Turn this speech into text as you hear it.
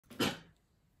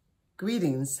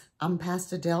Greetings, I'm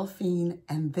Pastor Delphine,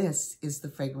 and this is the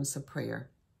Fragrance of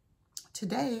Prayer.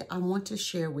 Today, I want to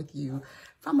share with you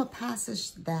from a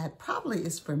passage that probably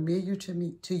is familiar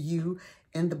to you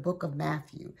in the book of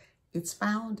Matthew. It's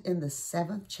found in the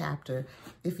 7th chapter.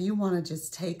 If you want to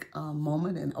just take a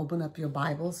moment and open up your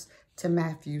Bibles to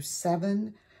Matthew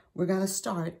 7, we're going to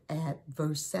start at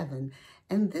verse 7.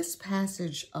 And this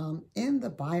passage in the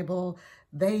Bible,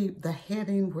 the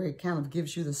heading where it kind of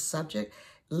gives you the subject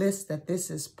lists that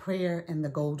this is prayer and the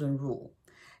golden rule.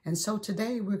 And so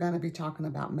today we're going to be talking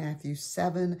about Matthew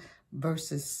 7,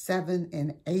 verses 7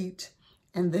 and 8.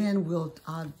 And then we'll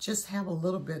just have a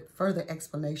little bit further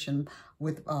explanation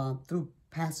with through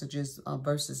passages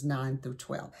verses 9 through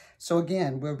 12. So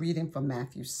again, we're reading from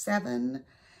Matthew 7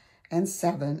 and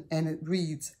 7, and it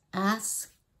reads,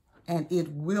 "Ask, and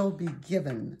it will be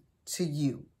given to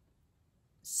you.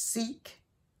 Seek,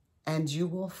 and you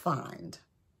will find.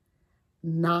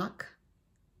 Knock,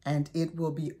 and it will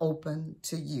be open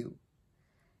to you."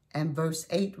 And verse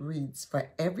 8 reads, "For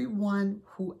everyone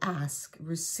who asks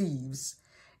receives,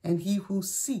 and he who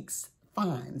seeks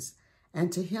finds,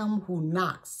 and to him who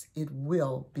knocks it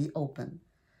will be open."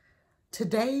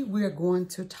 Today we're going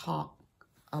to talk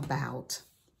about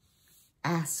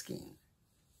asking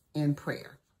in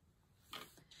prayer.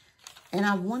 And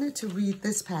I wanted to read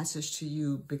this passage to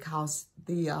you because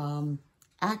the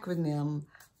acronym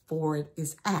for it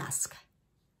is ASK.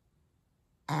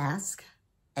 Ask,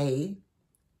 A,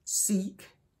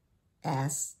 seek,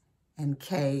 S, and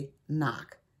K,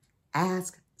 knock.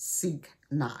 Ask, seek,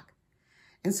 knock.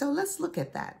 And so let's look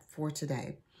at that for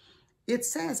today. It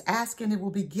says, ask and it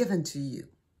will be given to you.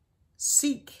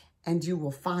 Seek and you will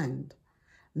find.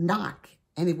 Knock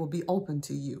and it will be open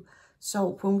to you.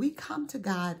 So when we come to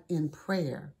God in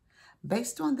prayer,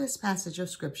 based on this passage of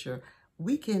scripture,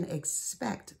 we can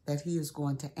expect that he is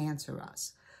going to answer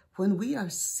us. When we are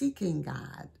seeking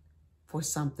God for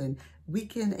something, we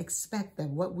can expect that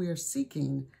what we are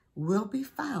seeking will be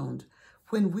found.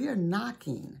 When we are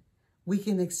knocking, we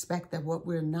can expect that what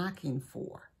we're knocking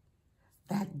for,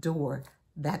 that door,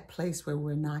 that place where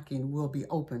we're knocking, will be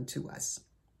open to us.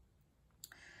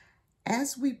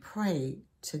 As we pray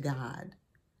to God,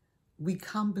 we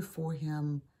come before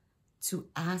him to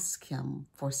ask him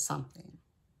for something.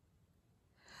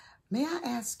 May I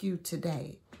ask you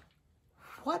today,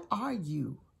 what are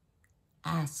you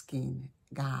asking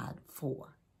God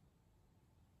for?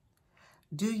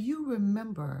 Do you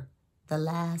remember the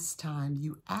last time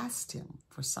you asked him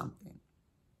for something?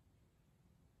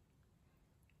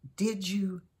 Did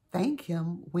you thank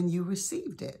him when you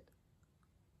received it?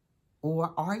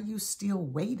 Or are you still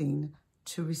waiting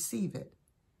to receive it?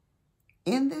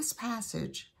 In this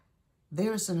passage,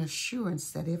 there's an assurance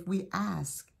that if we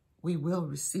ask, we will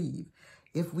receive.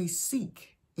 If we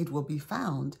seek, it will be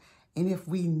found. And if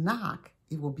we knock,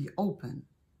 it will be open.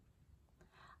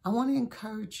 I want to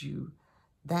encourage you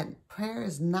that prayer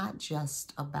is not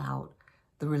just about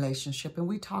the relationship. And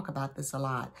we talk about this a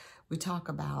lot. We talk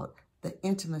about the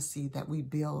intimacy that we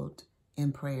build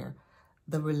in prayer,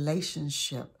 the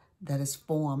relationship that is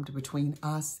formed between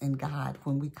us and God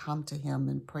when we come to him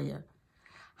in prayer.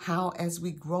 How as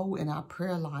we grow in our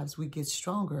prayer lives, we get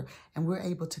stronger and we're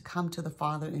able to come to the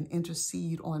Father and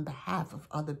intercede on behalf of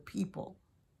other people.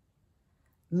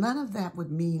 None of that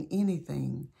would mean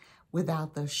anything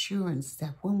without the assurance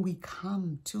that when we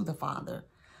come to the Father,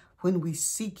 when we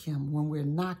seek him, when we're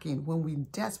knocking, when we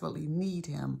desperately need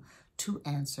him to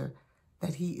answer,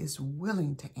 that he is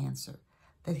willing to answer,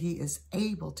 that he is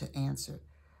able to answer,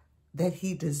 that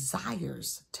he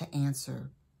desires to answer,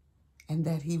 and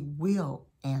that he will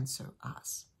answer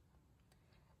us.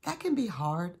 That can be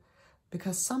hard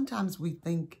because sometimes we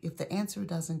think if the answer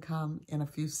doesn't come in a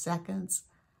few seconds,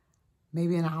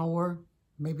 maybe an hour,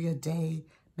 maybe a day,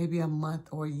 maybe a month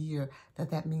or a year,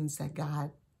 that means that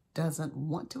God doesn't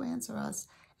want to answer us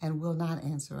and will not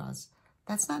answer us.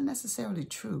 That's not necessarily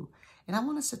true. And I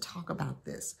want us to talk about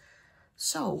this.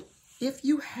 So if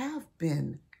you have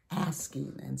been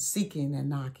asking and seeking and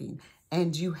knocking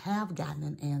and you have gotten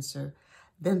an answer,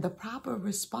 then the proper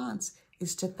response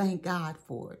is to thank God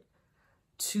for it,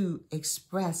 to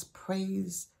express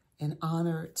praise and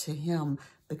honor to him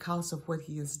because of what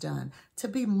he has done, to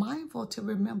be mindful, to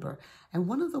remember. And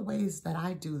one of the ways that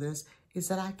I do this is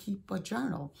that I keep a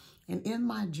journal. And in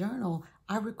my journal,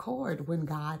 I record when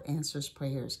God answers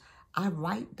prayers. I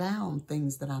write down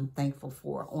things that I'm thankful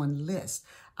for on lists.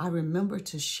 I remember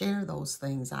to share those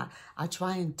things. I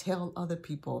try and tell other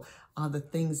people the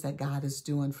things that God is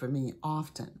doing for me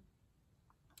often.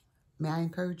 May I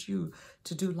encourage you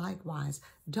to do likewise.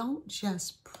 Don't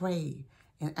just pray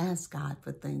and ask God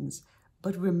for things,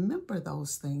 But remember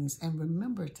those things and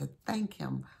remember to thank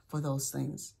him for those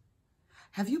things.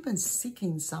 Have you been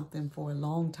seeking something for a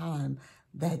long time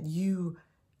that you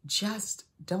just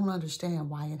don't understand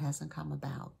why it hasn't come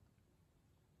about?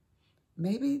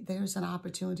 Maybe there's an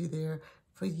opportunity there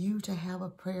for you to have a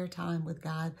prayer time with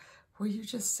God where you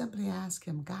just simply ask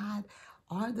him, God,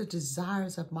 are the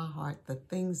desires of my heart, the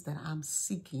things that I'm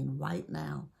seeking right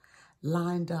now,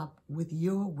 lined up with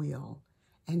your will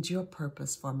and your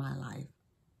purpose for my life?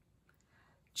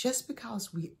 Just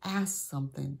because we ask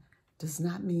something does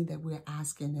not mean that we're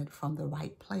asking it from the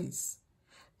right place.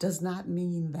 Does not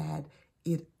mean that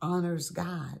it honors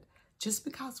God. Just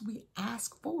because we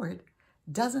ask for it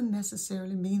doesn't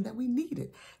necessarily mean that we need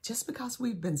it. Just because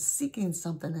we've been seeking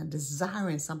something and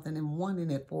desiring something and wanting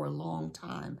it for a long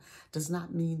time does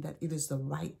not mean that it is the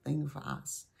right thing for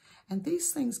us. And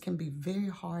these things can be very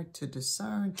hard to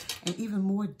discern and even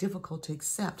more difficult to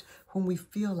accept when we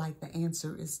feel like the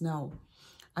answer is no.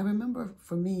 I remember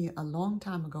for me, a long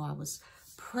time ago, I was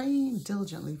praying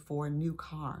diligently for a new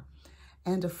car.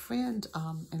 And a friend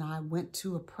and I went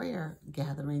to a prayer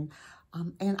gathering,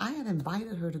 and I had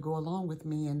invited her to go along with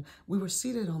me, and we were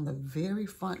seated on the very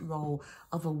front row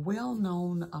of a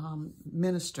well-known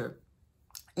minister.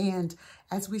 And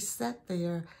as we sat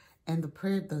there and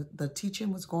the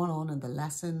teaching was going on and the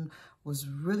lesson was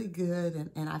really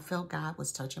good, and I felt God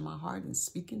was touching my heart and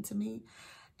speaking to me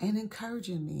and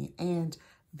encouraging me. And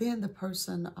then the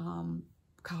person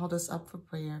called us up for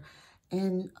prayer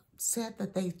and said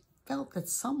that they felt that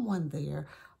someone there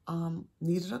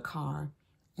needed a car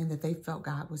and that they felt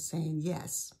God was saying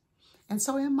yes. And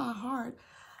so in my heart,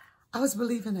 I was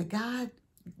believing that God,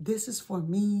 this is for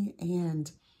me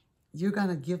and you're going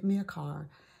to give me a car.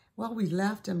 Well, we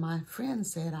left and my friend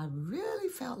said, I really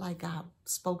felt like God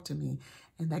spoke to me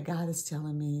and that God is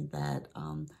telling me that,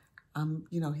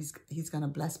 he's going to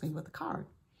bless me with a car.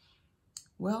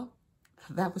 Well,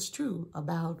 that was true.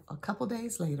 About a couple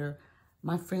days later,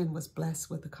 my friend was blessed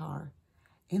with a car.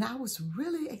 And I was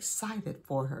really excited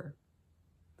for her.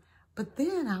 But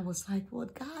then I was like, well,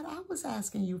 God, I was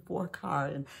asking you for a car.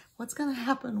 And what's going to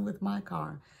happen with my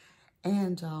car?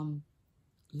 And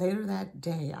later that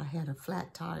day, I had a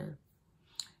flat tire.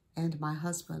 And my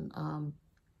husband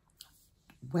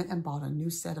went and bought a new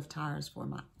set of tires for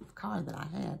my car that I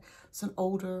had. It's an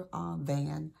older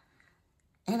van.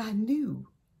 And I knew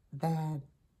that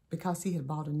because he had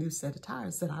bought a new set of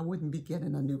tires that I wouldn't be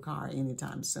getting a new car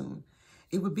anytime soon.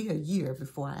 It would be a year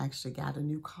before I actually got a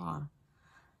new car.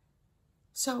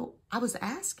 So I was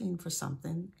asking for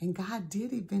something and God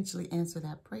did eventually answer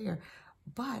that prayer.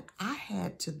 But I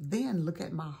had to then look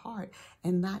at my heart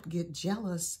and not get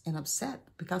jealous and upset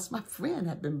because my friend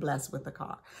had been blessed with a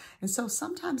car. And so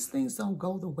sometimes things don't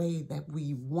go the way that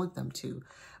we want them to.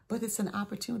 But it's an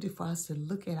opportunity for us to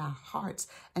look at our hearts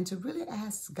and to really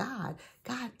ask God,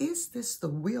 God, is this the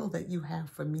will that you have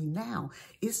for me now?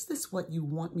 Is this what you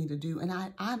want me to do? And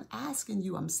I'm asking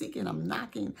you, I'm seeking, I'm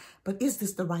knocking, but is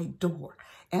this the right door?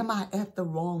 Am I at the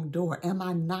wrong door? Am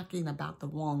I knocking about the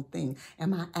wrong thing?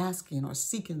 Am I asking or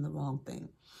seeking the wrong thing?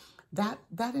 That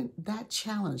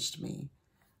challenged me.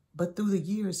 But through the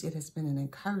years, it has been an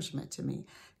encouragement to me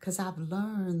because I've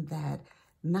learned that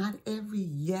not every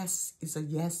yes is a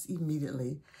yes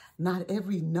immediately. Not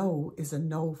every no is a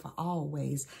no for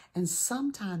always. And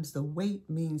sometimes the wait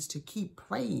means to keep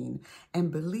praying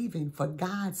and believing for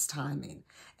God's timing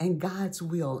and God's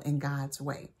will and God's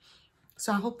way.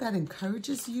 So I hope that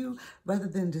encourages you rather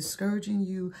than discouraging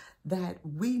you, that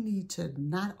we need to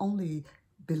not only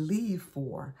believe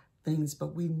for things,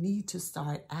 but we need to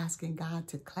start asking God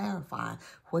to clarify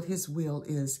what his will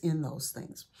is in those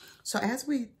things. So as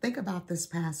we think about this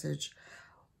passage,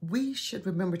 we should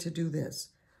remember to do this.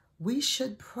 We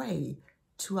should pray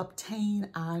to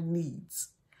obtain our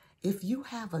needs. If you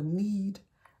have a need,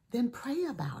 then pray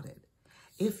about it.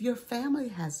 If your family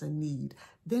has a need,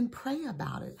 then pray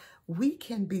about it. We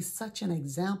can be such an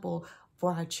example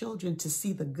for our children to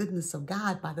see the goodness of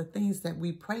God by the things that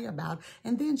we pray about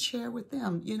and then share with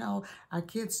them. You know, our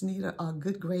kids need a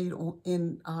good grade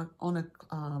on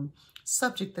a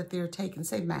subject that they're taking,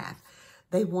 say math.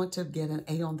 They want to get an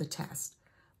A on the test.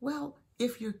 Well,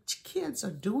 if your kids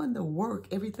are doing the work,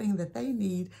 everything that they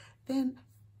need, then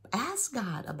ask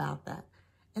God about that.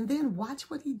 And then watch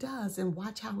what he does and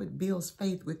watch how it builds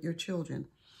faith with your children.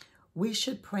 We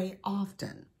should pray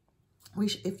often.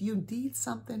 If you need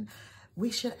something, we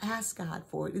should ask God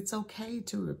for it. It's okay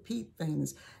to repeat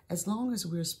things. As long as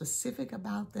we're specific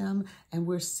about them and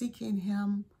we're seeking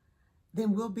him,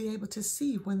 then we'll be able to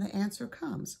see when the answer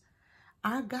comes.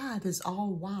 Our God is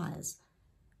all wise.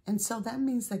 And so that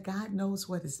means that God knows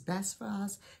what is best for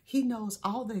us. He knows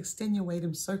all the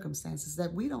extenuating circumstances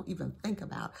that we don't even think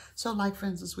about. So like, for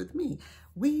instance, with me,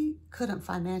 we couldn't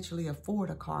financially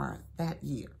afford a car that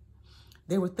year.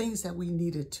 There were things that we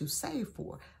needed to save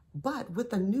for. But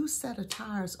with a new set of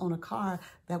tires on a car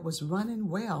that was running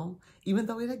well, even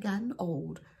though it had gotten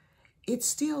old, it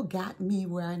still got me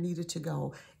where I needed to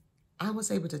go. I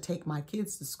was able to take my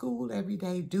kids to school every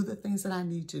day, do the things that I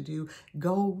need to do,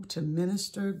 go to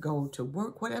minister, go to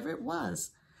work, whatever it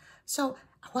was. So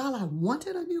while I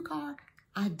wanted a new car,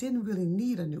 I didn't really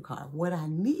need a new car. What I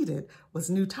needed was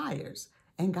new tires,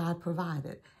 and God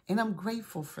provided. And I'm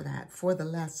grateful for that, for the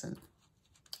lesson.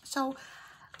 So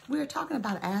we're talking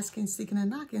about asking, seeking, and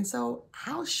knocking. So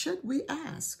how should we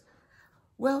ask?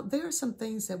 Well, there are some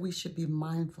things that we should be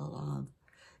mindful of.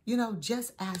 You know,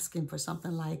 just asking for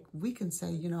something, like we can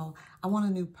say, you know, I want a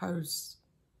new purse,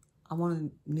 I want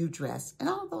a new dress, and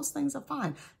all of those things are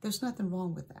fine. There's nothing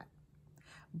wrong with that.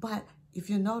 But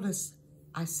if you notice,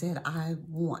 I said, I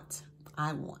want.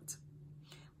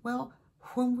 Well,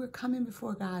 when we're coming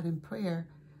before God in prayer,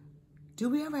 do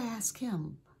we ever ask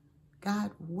him,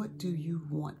 God, what do you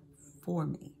want for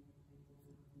me?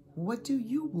 What do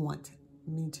you want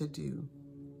me to do?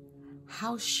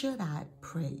 How should I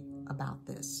pray about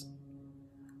this?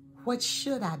 What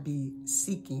should I be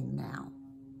seeking now?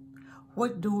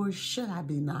 What doors should I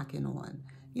be knocking on?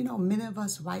 You know, many of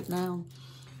us right now,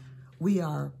 we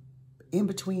are in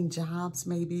between jobs.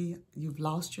 Maybe you've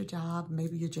lost your job.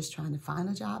 Maybe you're just trying to find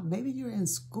a job. Maybe you're in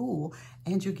school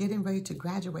and you're getting ready to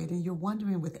graduate and you're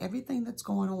wondering, with everything that's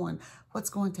going on, what's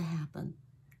going to happen.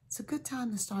 It's a good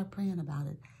time to start praying about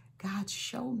it. God,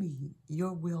 show me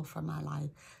your will for my life.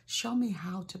 Show me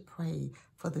how to pray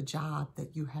for the job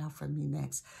that you have for me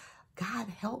next. God,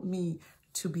 help me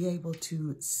to be able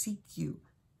to seek you.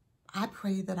 I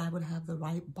pray that I would have the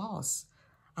right boss.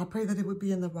 I pray that it would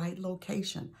be in the right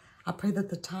location. I pray that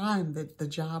the time that the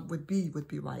job would be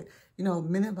right. You know,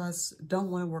 many of us don't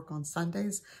want to work on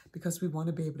Sundays because we want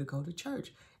to be able to go to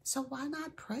church. So why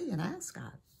not pray and ask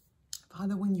God,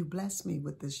 Father, when you bless me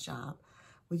with this job,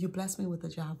 will you bless me with a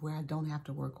job where I don't have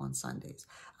to work on Sundays?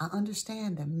 I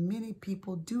understand that many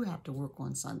people do have to work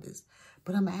on Sundays,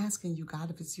 but I'm asking you, God,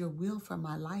 if it's your will for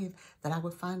my life, that I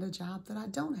would find a job that I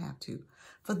don't have to.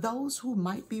 For those who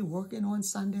might be working on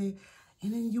Sunday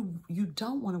and then you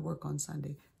don't want to work on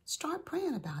Sunday, start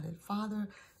praying about it. Father,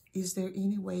 is there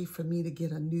any way for me to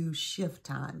get a new shift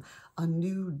time, a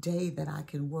new day that I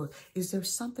can work? Is there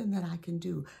something that I can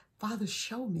do? Father,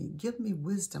 show me, give me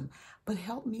wisdom, but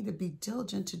help me to be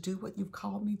diligent to do what you've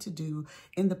called me to do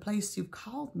in the place you've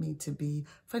called me to be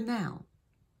for now.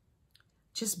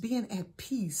 Just being at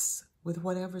peace with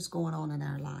whatever's going on in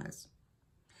our lives.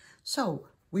 So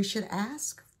we should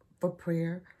ask for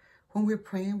prayer. When we're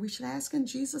praying, we should ask in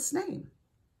Jesus' name.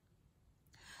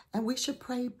 And we should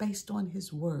pray based on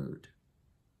his word.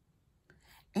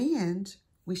 And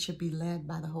we should be led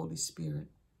by the Holy Spirit.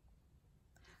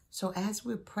 So as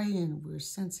we're praying, we're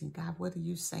sensing, God, what are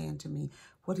you saying to me?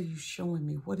 What are you showing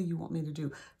me? What do you want me to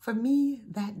do? For me,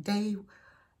 that day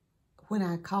when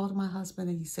I called my husband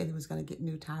and he said he was going to get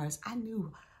new tires, I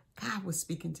knew God was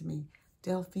speaking to me.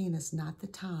 Delphine, it's not the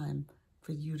time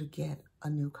for you to get a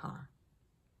new car.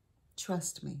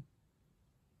 Trust me.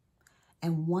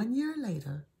 And 1 year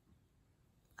later,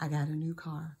 I got a new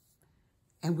car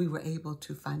and we were able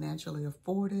to financially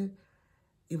afford it.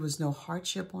 It was no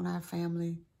hardship on our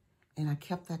family. And I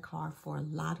kept that car for a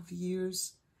lot of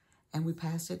years, and we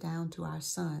passed it down to our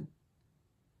son,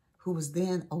 who was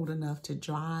then old enough to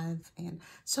drive. And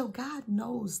so God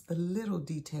knows the little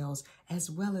details as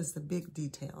well as the big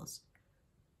details.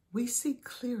 We see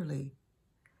clearly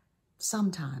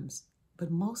sometimes, but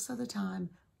most of the time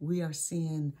we are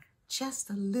seeing just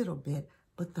a little bit,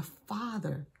 but the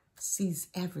Father sees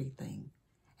everything,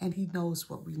 and he knows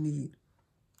what we need.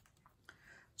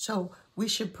 So we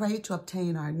should pray to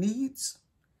obtain our needs.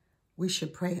 We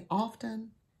should pray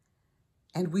often.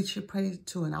 And we should pray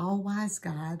to an all-wise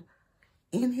God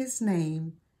in his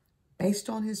name,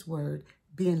 based on his word,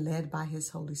 being led by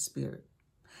his Holy Spirit.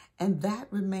 And that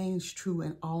remains true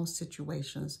in all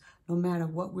situations, no matter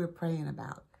what we're praying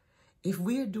about. If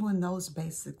we're doing those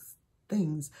basic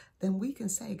things, then we can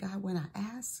say, God, when I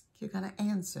ask, you're going to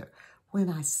answer. When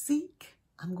I seek,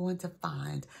 I'm going to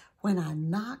find. When I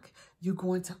knock, you're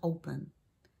going to open.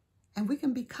 And we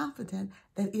can be confident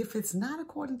that if it's not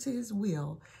according to his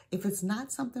will, if it's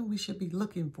not something we should be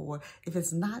looking for, if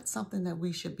it's not something that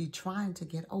we should be trying to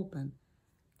get open,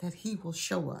 that he will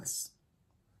show us.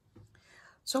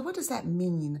 So what does that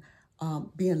mean,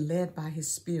 being led by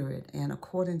his Spirit and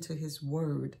according to his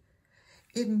word?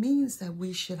 It means that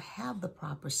we should have the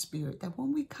proper spirit, that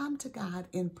when we come to God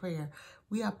in prayer,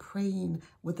 we are praying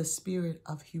with a spirit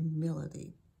of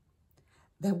humility,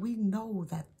 that we know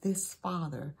that this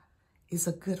Father is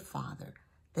a good Father,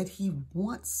 that he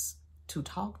wants to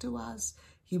talk to us,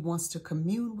 he wants to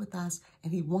commune with us,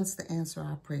 and he wants to answer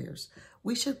our prayers.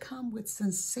 We should come with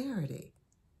sincerity.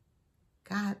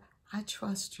 God, I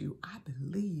trust you. I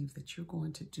believe that you're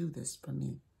going to do this for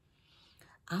me.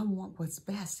 I want what's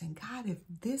best. And God, if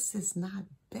this is not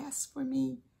best for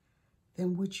me,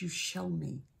 then would you show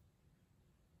me?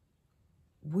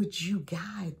 Would you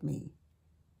guide me?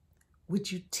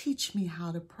 Would you teach me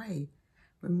how to pray?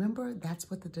 Remember, that's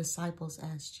what the disciples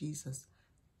asked Jesus.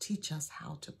 Teach us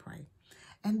how to pray.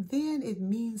 And then it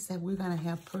means that we're going to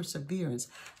have perseverance.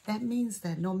 That means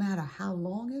that no matter how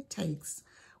long it takes,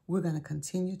 we're going to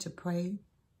continue to pray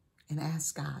and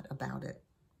ask God about it.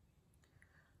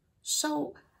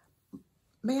 So,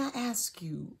 may I ask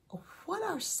you, what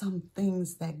are some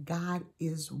things that God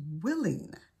is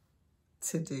willing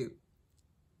to do?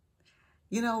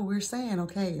 You know, we're saying,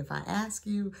 okay, if I ask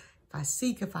you, if I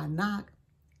seek, if I knock,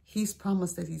 he's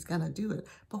promised that he's going to do it.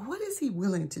 But what is he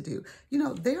willing to do? You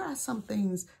know, there are some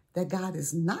things that God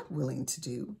is not willing to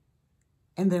do,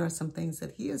 and there are some things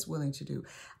that he is willing to do.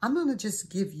 I'm going to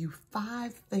just give you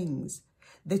 5 things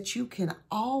that you can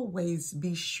always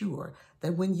be sure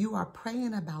that when you are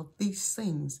praying about these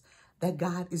things, that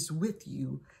God is with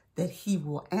you, that he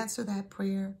will answer that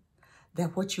prayer,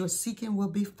 that what you're seeking will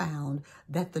be found,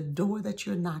 that the door that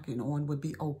you're knocking on will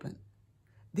be open.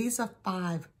 These are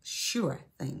 5 sure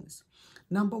things.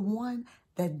 Number 1,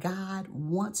 that God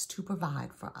wants to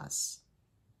provide for us.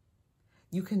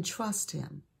 You can trust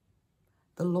him.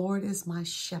 The Lord is my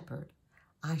shepherd.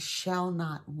 I shall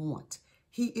not want.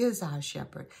 He is our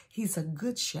shepherd. He's a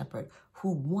good shepherd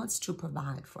who wants to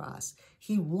provide for us.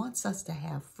 He wants us to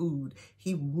have food.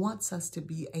 He wants us to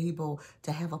be able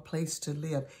to have a place to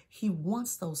live. He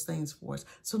wants those things for us.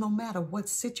 So no matter what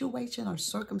situation or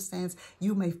circumstance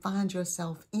you may find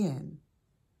yourself in,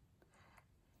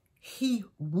 he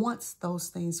wants those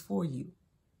things for you.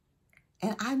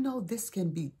 And I know this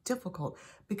can be difficult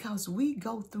because we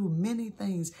go through many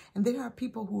things, and there are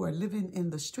people who are living in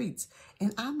the streets.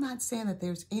 And I'm not saying that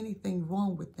there's anything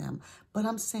wrong with them, but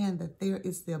I'm saying that there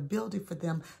is the ability for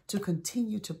them to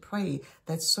continue to pray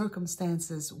that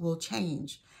circumstances will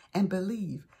change and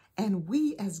believe. And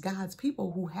we as God's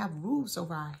people who have roofs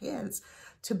over our heads,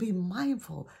 to be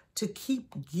mindful, to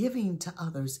keep giving to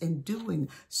others and doing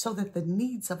so that the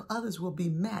needs of others will be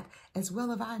met as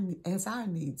well as our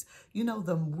needs. You know,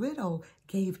 the widow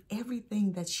gave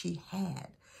everything that she had.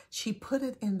 She put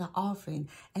it in the offering,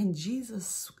 and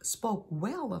Jesus spoke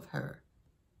well of her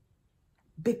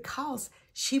because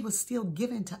she was still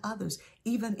giving to others,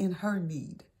 even in her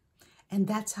need. And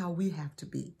that's how we have to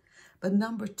be. But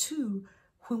number 2,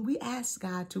 when we ask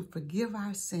God to forgive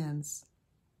our sins,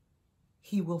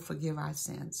 he will forgive our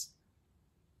sins.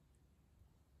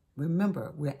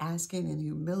 Remember, we're asking in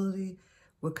humility.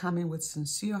 We're coming with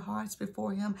sincere hearts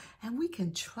before him, and we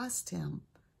can trust him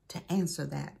to answer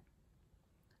that.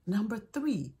 Number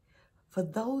 3, for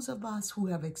those of us who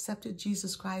have accepted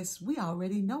Jesus Christ, we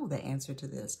already know the answer to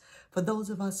this. For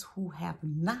those of us who have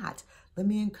not, let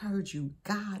me encourage you,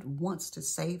 God wants to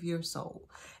save your soul.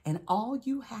 And all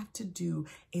you have to do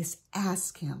is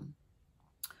ask him.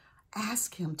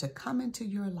 Ask him to come into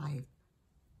your life,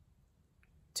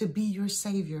 to be your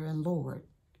Savior and Lord.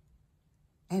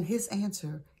 And his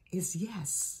answer is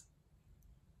yes.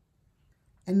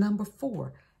 And number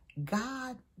 4,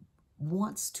 God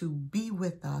wants to be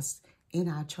with us in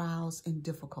our trials and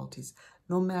difficulties.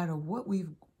 No matter what we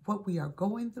are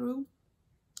going through,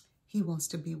 he wants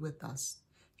to be with us.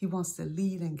 He wants to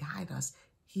lead and guide us.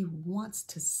 He wants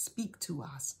to speak to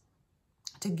us,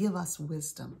 to give us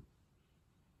wisdom.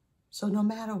 So no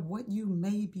matter what you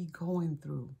may be going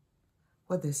through,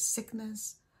 whether it's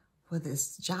sickness, whether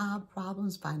it's job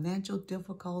problems, financial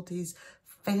difficulties,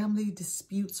 family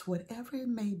disputes, whatever it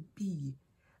may be,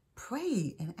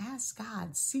 pray and ask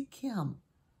God, seek him.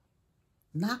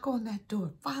 Knock on that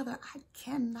door. Father, I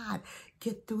cannot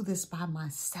get through this by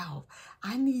myself.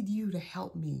 I need you to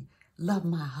help me love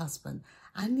my husband.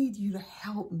 I need you to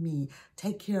help me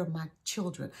take care of my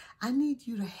children. I need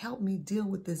you to help me deal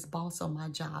with this boss on my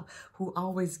job who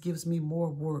always gives me more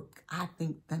work, I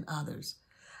think, than others.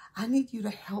 I need you to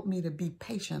help me to be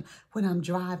patient when I'm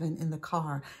driving in the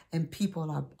car and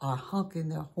people are honking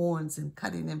their horns and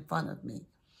cutting in front of me.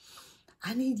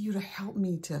 I need you to help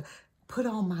me to put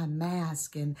on my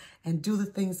mask and do the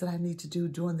things that I need to do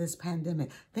during this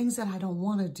pandemic, things that I don't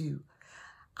want to do.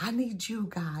 I need you,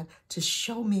 God, to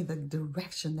show me the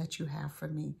direction that you have for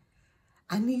me.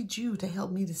 I need you to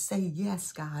help me to say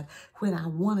yes, God, when I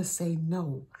want to say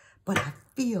no, but I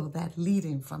feel that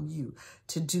leading from you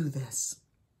to do this.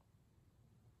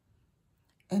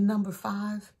 And number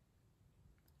 5,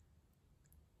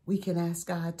 we can ask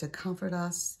God to comfort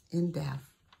us in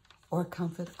death or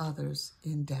comfort others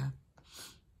in death.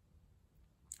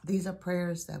 These are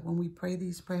prayers that when we pray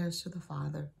these prayers to the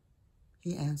Father,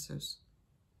 he answers.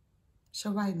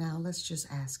 So right now, let's just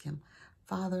ask him,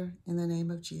 Father, in the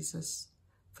name of Jesus,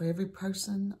 for every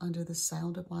person under the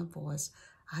sound of my voice,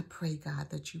 I pray, God,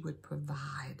 that you would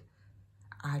provide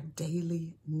our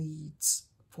daily needs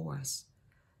for us.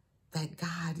 That,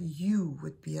 God, you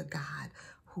would be a God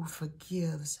who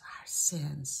forgives our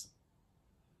sins.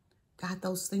 God,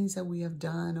 those things that we have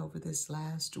done over this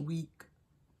last week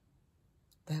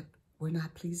that were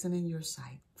not pleasing in your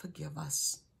sight, forgive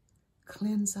us,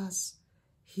 cleanse us,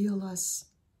 heal us,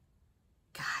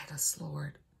 guide us,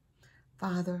 Lord.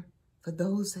 Father, for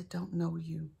those that don't know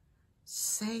you,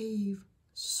 save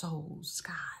souls,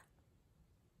 God.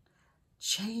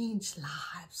 Change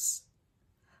lives.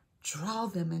 Draw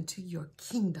them into your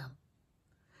kingdom.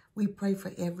 We pray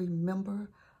for every member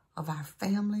of our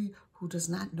family who does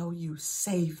not know you.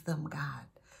 Save them, God,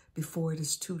 before it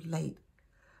is too late.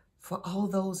 For all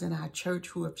those in our church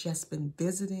who have just been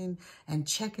visiting and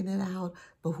checking it out,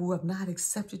 but who have not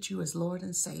accepted you as Lord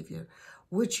and Savior,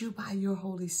 would you, by your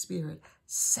Holy Spirit,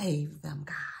 save them,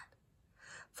 God?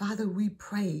 Father, we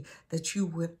pray that you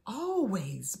would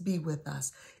always be with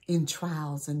us in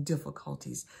trials and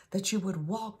difficulties, that you would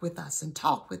walk with us and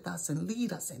talk with us and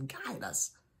lead us and guide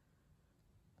us.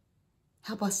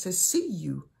 Help us to see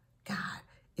you, God,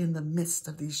 in the midst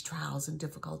of these trials and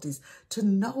difficulties, to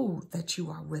know that you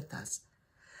are with us.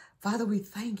 Father, we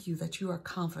thank you that you are a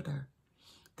comforter,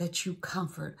 that you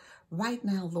comfort. Right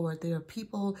now, Lord, there are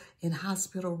people in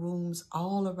hospital rooms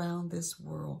all around this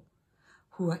world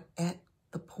who are at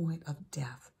the point of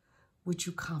death. Would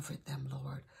you comfort them,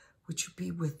 Lord? Would you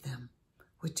be with them?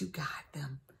 Would you guide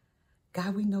them?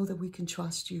 God, we know that we can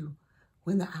trust you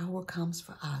when the hour comes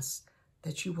for us,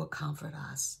 that you will comfort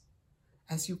us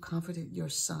as you comforted your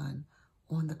Son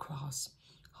on the cross.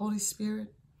 Holy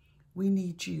Spirit, we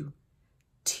need you.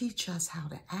 Teach us how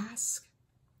to ask,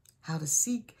 how to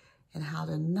seek, and how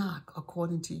to knock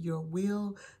according to your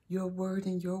will, your word,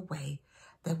 and your way,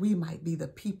 that we might be the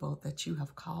people that you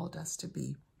have called us to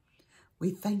be.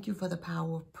 We thank you for the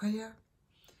power of prayer.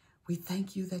 We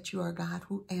thank you that you are God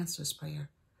who answers prayer.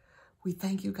 We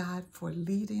thank you, God, for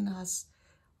leading us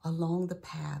along the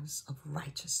paths of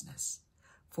righteousness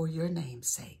for your name's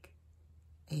sake.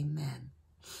 Amen.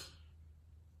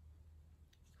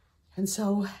 And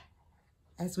so,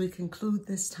 as we conclude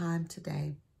this time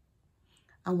today,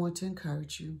 I want to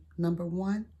encourage you. Number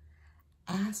 1,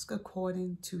 ask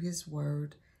according to his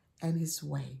word and his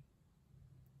way.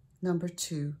 Number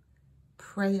 2,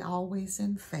 pray always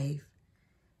in faith.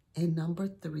 And number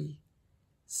 3,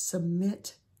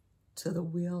 submit to the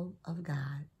will of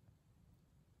God.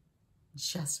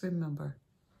 Just remember,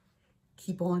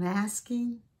 keep on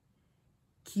asking,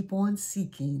 keep on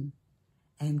seeking,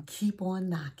 and keep on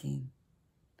knocking,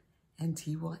 and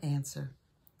he will answer.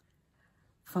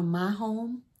 From my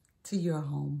home to your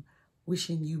home,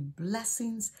 wishing you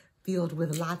blessings filled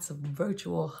with lots of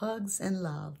virtual hugs and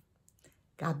love.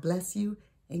 God bless you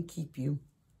and keep you.